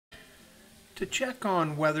To check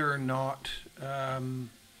on whether or not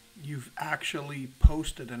you've actually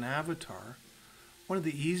posted an avatar, one of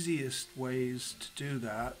the easiest ways to do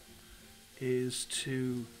that is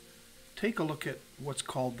to take a look at what's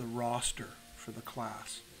called the roster for the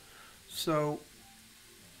class. So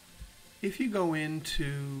if you go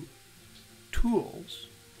into Tools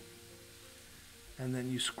and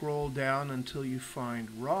then you scroll down until you find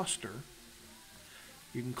Roster,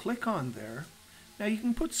 you can click on there. Now you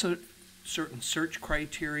can put certain search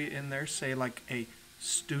criteria in there, say like a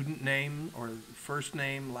student name or first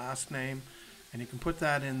name, last name, and you can put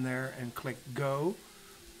that in there and click Go,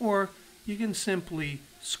 or you can simply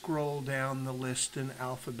scroll down the list in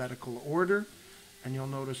alphabetical order, and you'll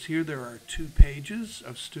notice here there are 2 pages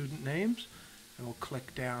of student names, and we'll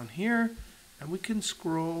click down here and we can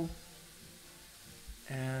scroll,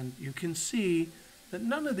 and you can see that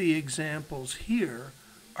none of the examples here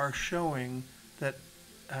are showing that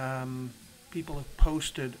people have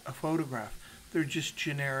posted a photograph. They're just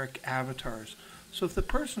generic avatars. So if the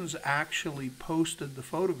person's actually posted the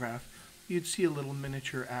photograph, you'd see a little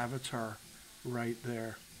miniature avatar right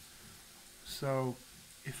there. So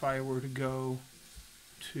if I were to go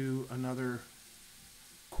to another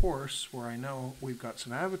course where I know we've got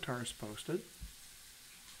some avatars posted,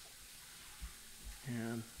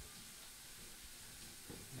 and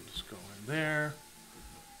we'll just go in there,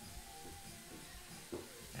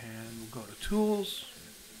 and we'll go to Tools,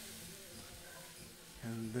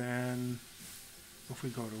 and then if we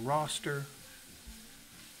go to Roster,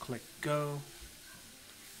 click Go,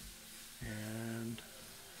 and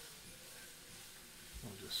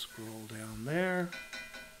we'll just scroll down there,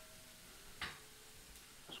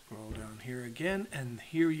 scroll down here again, and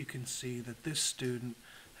here you can see that this student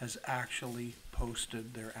has actually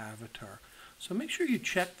posted their avatar. So make sure you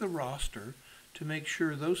check the roster to make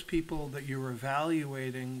sure those people that you're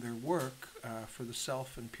evaluating their work for the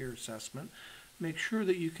self and peer assessment, make sure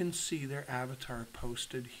that you can see their avatar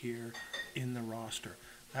posted here in the roster.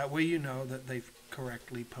 That way you know that they've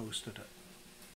correctly posted it.